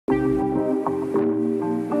My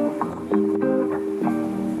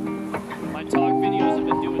TAUTOG videos have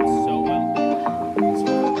been doing so well.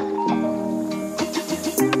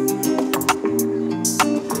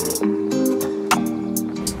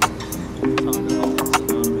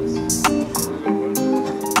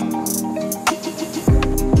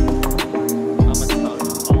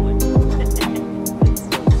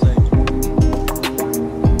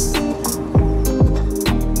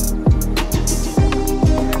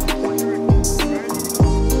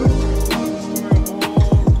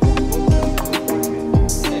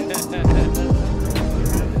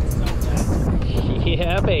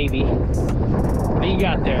 Yeah, baby. What do you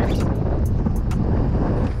got there?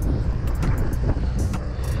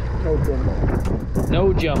 No jumbo.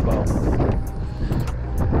 No jumbo.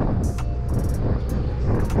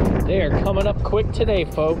 They are coming up quick today,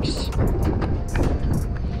 folks.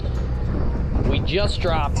 We just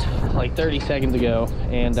dropped like 30 seconds ago,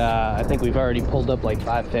 and I think we've already pulled up like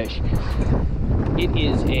 5 fish. It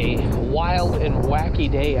is a wild and wacky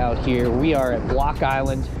day out here. We are at Block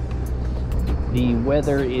Island. The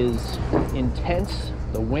weather is intense.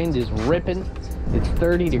 The wind is ripping. It's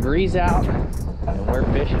 30 degrees out, and we're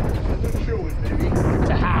fishing.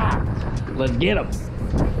 Let's get them.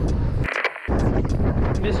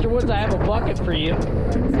 Mr. Woods, I have a bucket for you.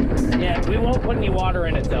 Yeah, we won't put any water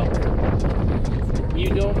in it though. You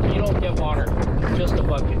don't get water, just a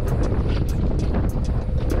bucket.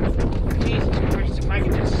 Jesus Christ, if I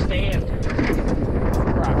could just stand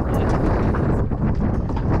properly.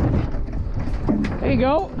 There you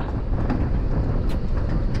go.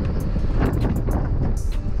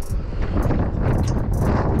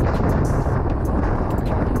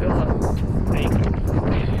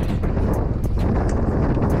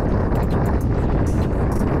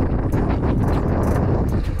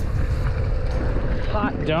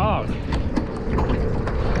 Hot dog.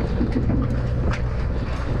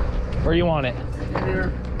 Where do you want it?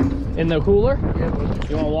 Here. In the cooler? Yeah, please.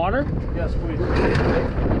 You want water? Yes, please.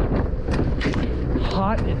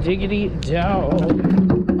 Hot diggity dog.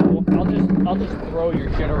 I'll just throw your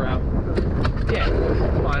shit around. Yeah,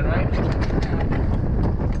 fine, right?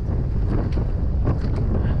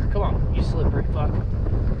 Come on, you slippery fuck.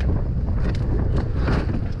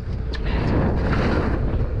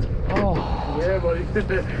 Oh, Yeah, buddy.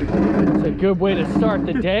 it's a good way to start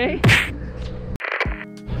the day.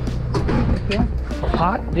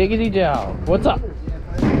 Hot diggity dog. What's up?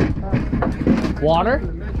 Water?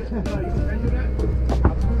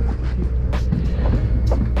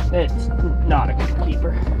 It's not a good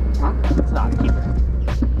keeper. It's not a keeper.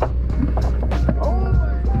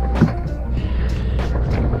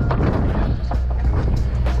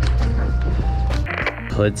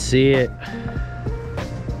 Let's see it.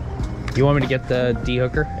 You want me to get the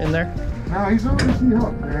de-hooker in there? No, he's already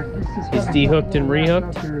de-hooked, man. He's de-hooked and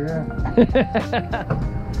re-hooked? Here, yeah.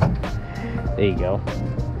 There you go.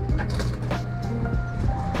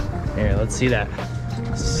 Here, let's see that.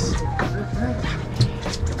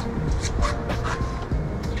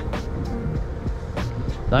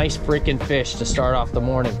 Nice freaking fish to start off the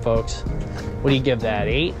morning, folks. What do you give that,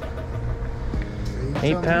 8?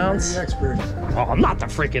 8 pounds? You're the expert. Oh, I'm not the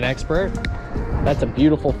freaking expert. That's a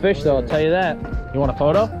beautiful fish, though, I'll tell you that. You want a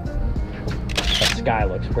photo? That sky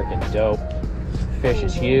looks freaking dope. Fish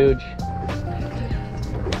is huge.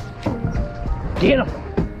 Get him!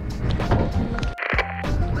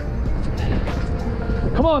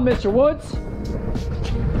 Come on, Mr. Woods.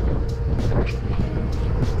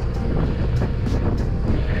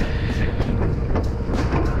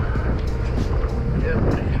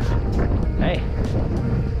 Hey,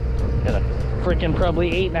 got a freaking probably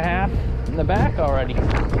 8.5 in the back already.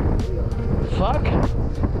 Fuck.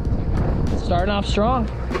 Starting off strong.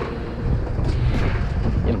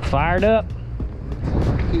 Getting fired up.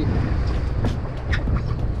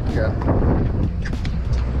 Yeah.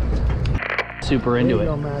 Super into it.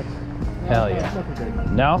 Hell yeah.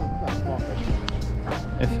 No?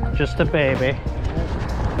 It's just a baby.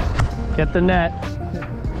 Get the net.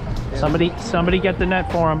 Somebody get the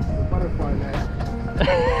net for him. Butterfly net.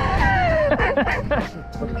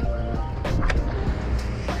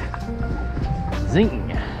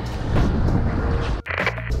 Zing.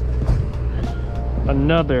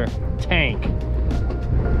 Another tank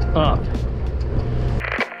up.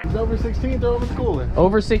 He's over 16, throw over the cooler.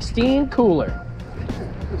 Over 16 cooler.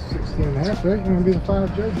 It's 16.5, right? You're gonna be the final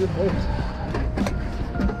judge of both.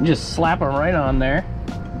 You just slap them right on there.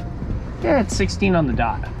 Yeah, it's 16 on the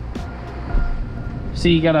dot.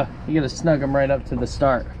 See, you gotta snug them right up to the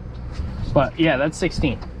start. But yeah, that's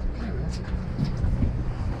 16.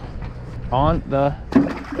 On the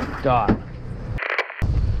dot.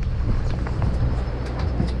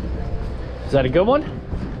 Is that a good one?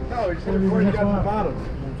 No, it's the one you got at the bottom.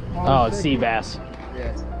 Oh, it's sea bass.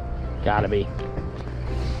 Yeah. Gotta be.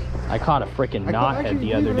 I caught a freaking knothead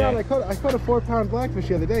the other day. I caught a 4-pound blackfish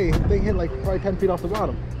the other day. They hit like probably 10 feet off the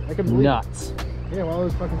bottom. I couldn't believe Nuts. it. Yeah, while I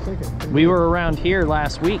was fucking sinking. We were around here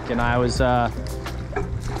last week and I was, I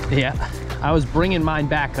was bringing mine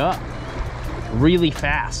back up really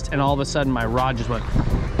fast and all of a sudden my rod just went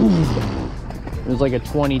boom. It was like a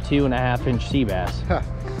 22.5-inch sea bass. Huh.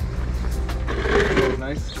 That was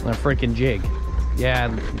nice. A freaking jig. Yeah,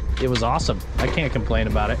 it was awesome. I can't complain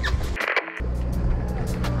about it.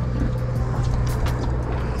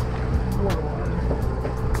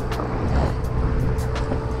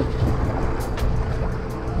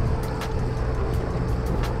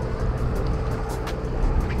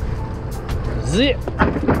 Zip!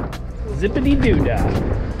 Zippity doo dah.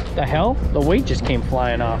 The hell? The weight just came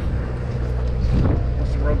flying off.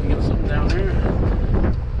 Must have broken get something down there.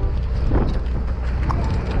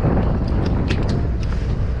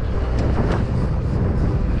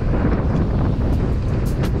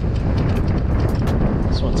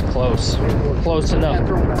 This one's close. Close enough.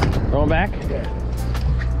 Throw him back? Yeah.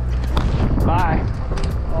 Bye.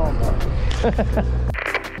 Oh my.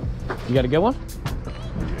 You got a good one?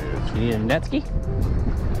 You need a net ski?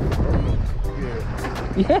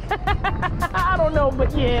 Yeah. I don't know,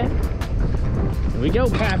 but yeah. Here we go,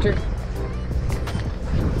 Patrick.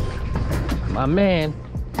 My man.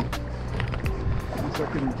 So I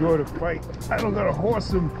can enjoy the fight. I don't gotta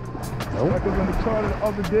horse him. Nope. Like I was on the car the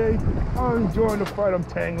other day. I'm enjoying the fight. I'm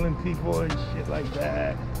tangling people and shit like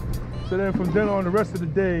that. So then from then on, the rest of the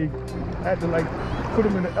day, I had to like put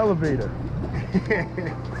him in the elevator.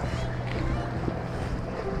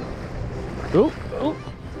 Oop, oop.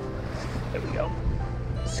 There we go.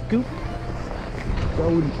 Scoop. So I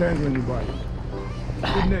wouldn't tangle anybody.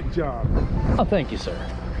 Good neck job. Oh, thank you, sir.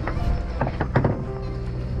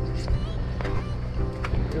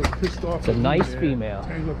 They were pissed off. It's a nice female.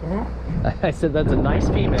 Tangle up, huh? I said that's a nice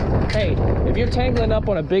female. Hey, if you're tangling up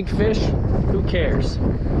on a big fish, who cares?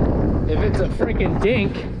 If it's a freaking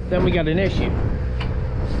dink, then we got an issue.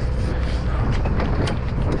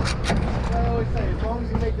 I always say, as long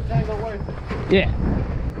as you make the tangle worth it. Yeah.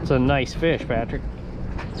 It's a nice fish, Patrick.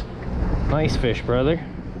 Nice fish, brother.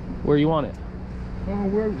 Where you want it? Oh,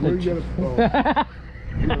 where you got a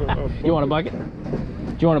You want a bucket? Do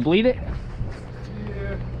you want to bleed it?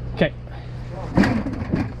 Yeah. Okay.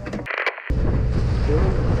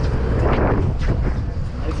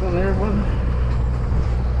 Nice one there, one.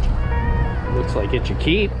 Looks like it's your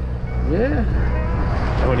keep. Yeah.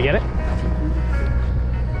 You want to get it?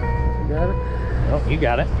 You got it? Oh, you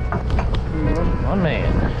got it. One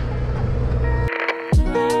man.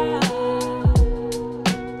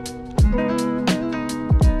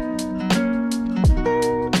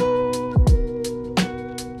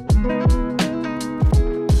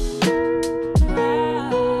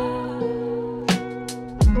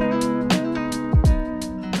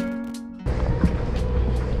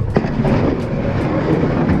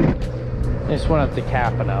 I just went up to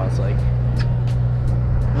cap and I was like,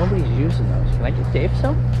 nobody's using those. Can I get Dave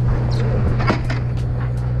some?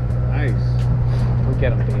 Nice. Go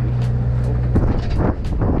get him, baby.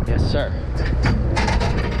 Yes, sir.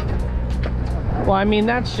 Well, I mean,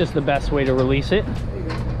 that's just the best way to release it.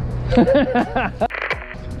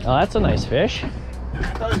 Oh, that's a nice fish. I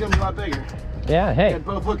thought it was gonna be a lot bigger. Yeah, hey, Had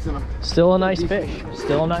both hooks in them. still a nice fish.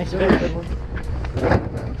 Still a nice fish.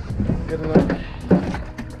 Good enough.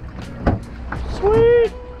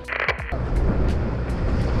 Sweet!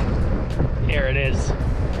 Here it is.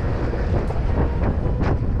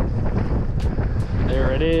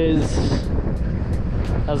 There it is.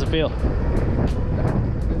 How's it feel?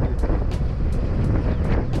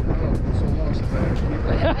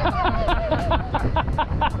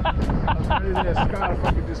 I was ready to ask Scott if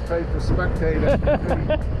I could just pay for spectator.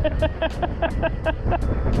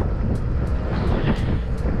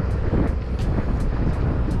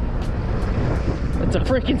 It's a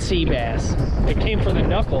freaking sea bass. It came for the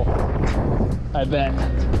knuckle, I bet.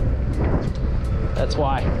 That's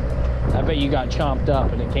why. I bet you got chomped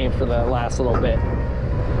up and it came for the last little bit.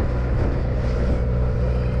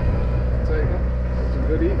 Take it. Some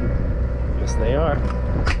good eating. Yes, they are.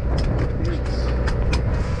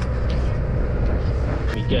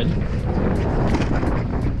 Be good.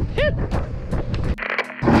 Hit!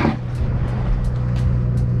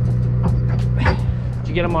 Did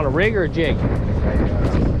you get them on a rig or a jig?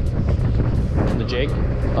 On the jig?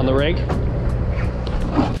 On the rig?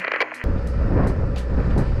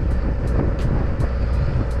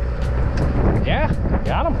 Yeah,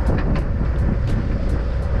 got him.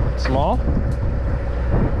 Small.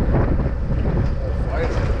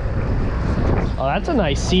 Oh, that's a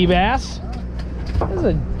nice sea bass. That's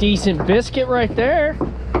a decent biscuit right there.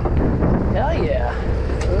 Hell yeah.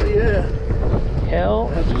 Oh yeah.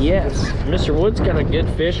 Hell yes. Mr. Wood's got a good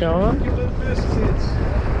fish on. Give them biscuits.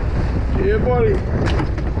 Yeah, buddy.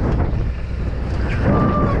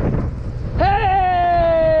 Hey!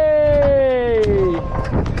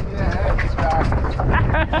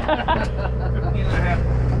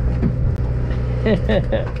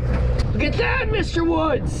 Look at that, Mr.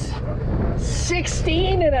 Woods.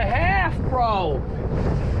 16 and a half, bro.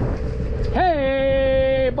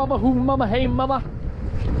 Hey, mama, who, mama, hey, mama.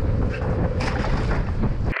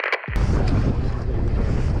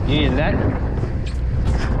 You need that?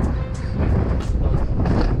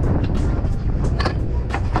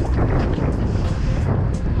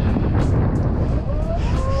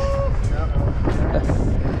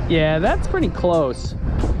 Yeah, that's pretty close.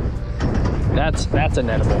 That's an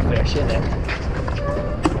edible fish, isn't it?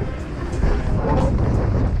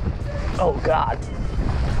 Oh God.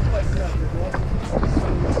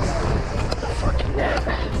 Fucking net.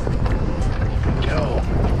 Go.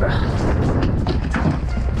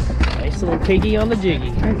 Nice little piggy on the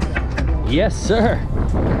jiggy. Yes, sir.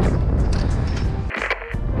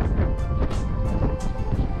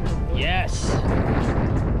 Yes.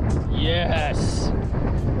 Yes.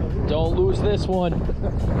 Don't lose this one.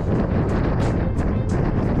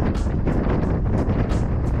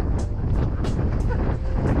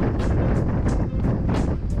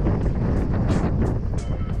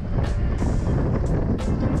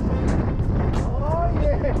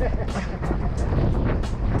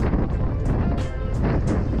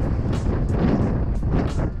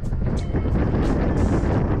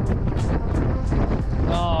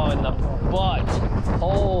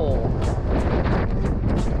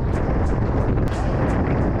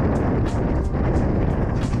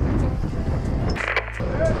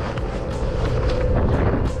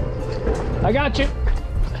 I got you.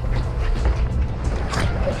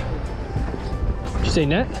 Did you say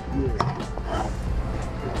net? Yeah.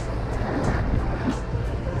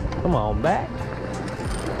 Come on back.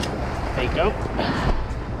 There you go.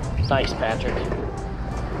 Nice, Patrick.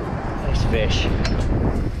 Nice fish.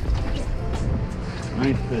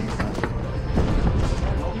 Nice fish.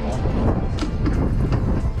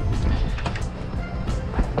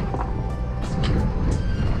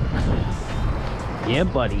 Yeah,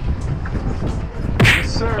 buddy. Yes,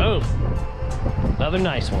 sir. Boom. Another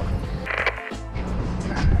nice one.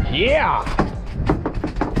 Yeah.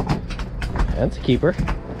 That's a keeper.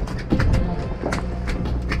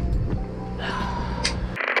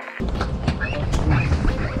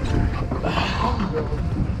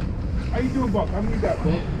 How you doing, Buck? How many you got,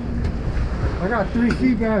 bro? I got 3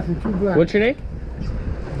 sea bass and 2 black. What's your name?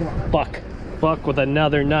 Buck. Buck with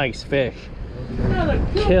another nice fish.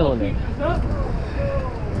 Killing it.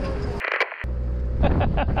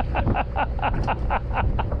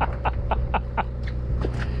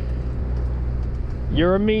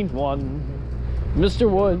 You're a mean one, Mr.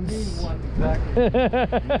 Woods.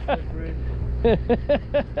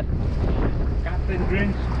 Captain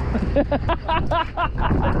Grinch.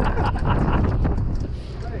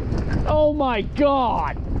 Oh my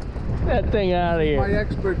God! Get that thing out of here. My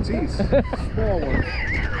expertise. Small one.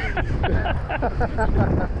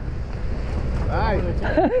 Nice.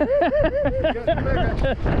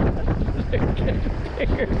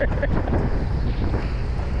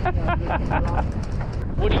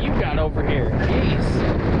 What do you got over here? Jeez.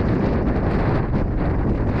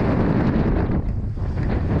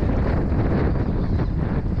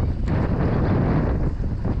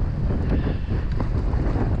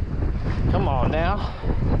 Come on now.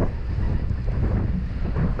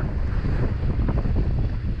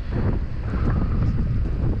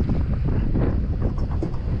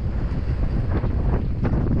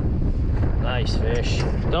 Nice fish.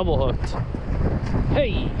 Double hooked.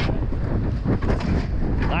 Hey!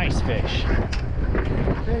 Nice fish.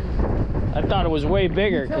 I thought it was way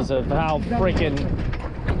bigger because of how freaking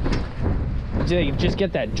they just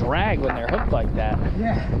get that drag when they're hooked like that.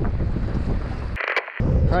 Yeah.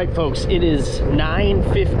 All right, folks, it is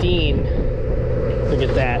 9:15. Look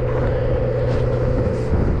at that.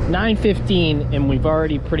 9:15, and we've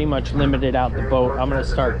already pretty much limited out the boat. I'm gonna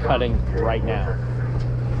start cutting right now.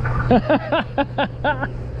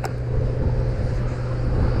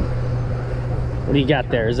 What do you got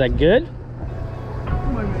there? Is that good?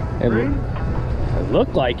 It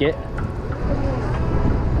looked like it.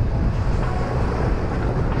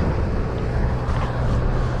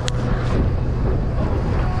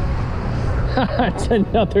 That's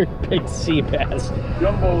another big sea bass.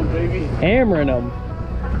 Jumbo, baby. Hammering them.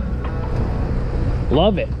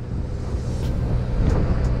 Love it.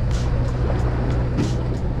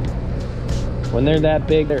 When they're that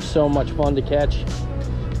big, they're so much fun to catch.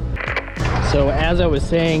 So as I was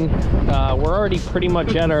saying, we're already pretty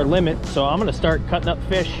much at our limit, so I'm gonna start cutting up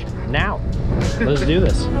fish now. Let's do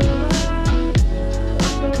this.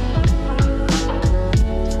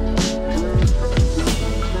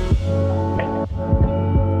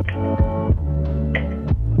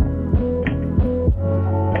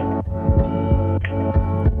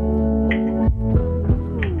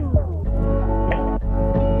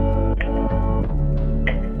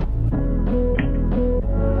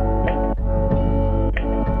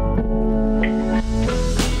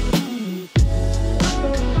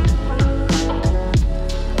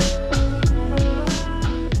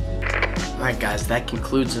 Guys, that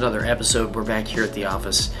concludes another episode. We're back here at the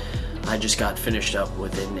office. I just got finished up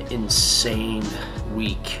with an insane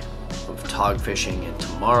week of tog fishing, and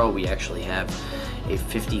tomorrow we actually have a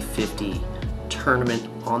 50-50 tournament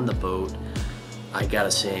on the boat. I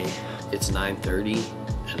gotta say, it's 9:30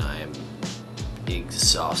 and I am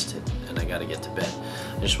exhausted and I gotta get to bed.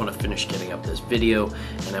 I just want to finish getting up this video,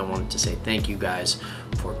 and I wanted to say thank you guys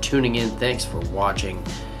for tuning in. Thanks for watching.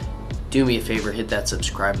 Do me a favor, hit that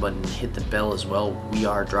subscribe button, hit the bell as well. We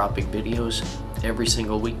are dropping videos every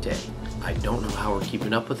single weekday. I don't know how we're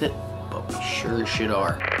keeping up with it, but we sure as shit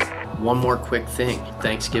are. One more quick thing,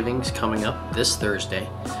 Thanksgiving's coming up this Thursday,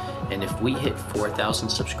 and if we hit 4,000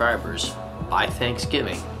 subscribers by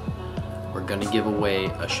Thanksgiving, we're gonna give away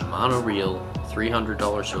a Shimano reel,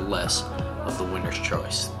 $300 or less, of the winner's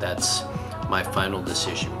choice. That's my final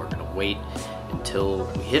decision. We're gonna wait until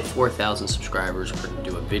we hit 4,000 subscribers. We're gonna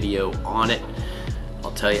do a video on it.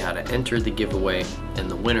 I'll tell you how to enter the giveaway, and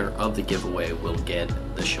the winner of the giveaway will get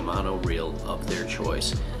the Shimano reel of their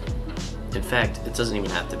choice. In fact, it doesn't even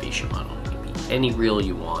have to be Shimano. It can be any reel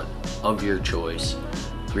you want of your choice,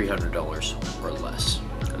 $300 or less.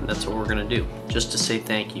 And that's what we're gonna do. Just to say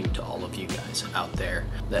thank you to all of you guys out there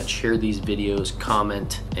that share these videos,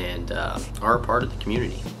 comment, and are a part of the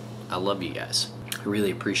community. I love you guys. I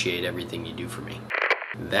really appreciate everything you do for me.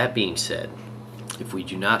 That being said, if we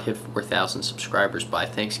do not hit 4,000 subscribers by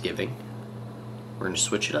Thanksgiving, we're going to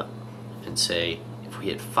switch it up and say if we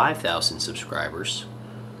hit 5,000 subscribers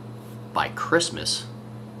by Christmas,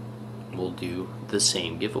 we'll do the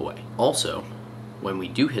same giveaway. Also, when we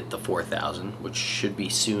do hit the 4,000, which should be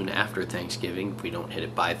soon after Thanksgiving, if we don't hit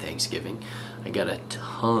it by Thanksgiving, I got a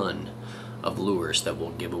ton of lures that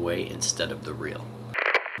we'll give away instead of the reel.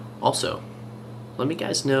 Also, let me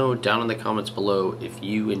guys know down in the comments below if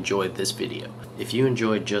you enjoyed this video. If you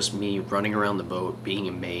enjoyed just me running around the boat, being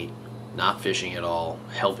a mate, not fishing at all,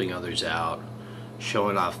 helping others out,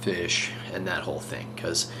 showing off fish, and that whole thing,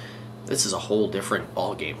 because this is a whole different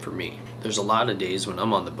ball game for me. There's a lot of days when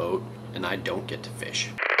I'm on the boat and I don't get to fish.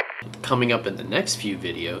 Coming up in the next few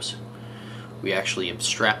videos, we actually have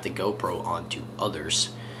strapped the GoPro onto others,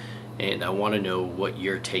 and I want to know what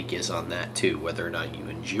your take is on that too, whether or not you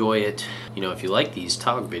enjoy it. You know, if you like these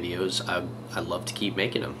tog videos, I'd love to keep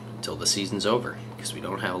making them until the season's over, because we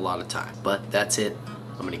don't have a lot of time. But that's it.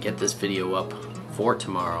 I'm going to get this video up for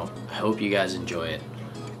tomorrow. I hope you guys enjoy it.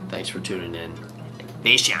 Thanks for tuning in.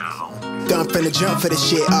 Fish on. Don't finna jump for the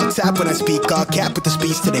shit. All top when I speak, all cap with the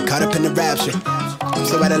speech till they caught up in the rapture. I'm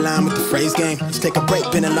so out of line with the phrase game. Let's take a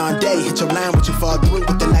break, been a long day. Hit your line, what you fall through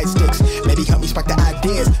with the light sticks. Maybe help me spark the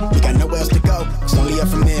ideas. We got nowhere else to go, it's only up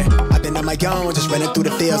from there. I've been on my own, just running through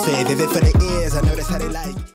the field. Say vivid for the ears, I know that's how they like.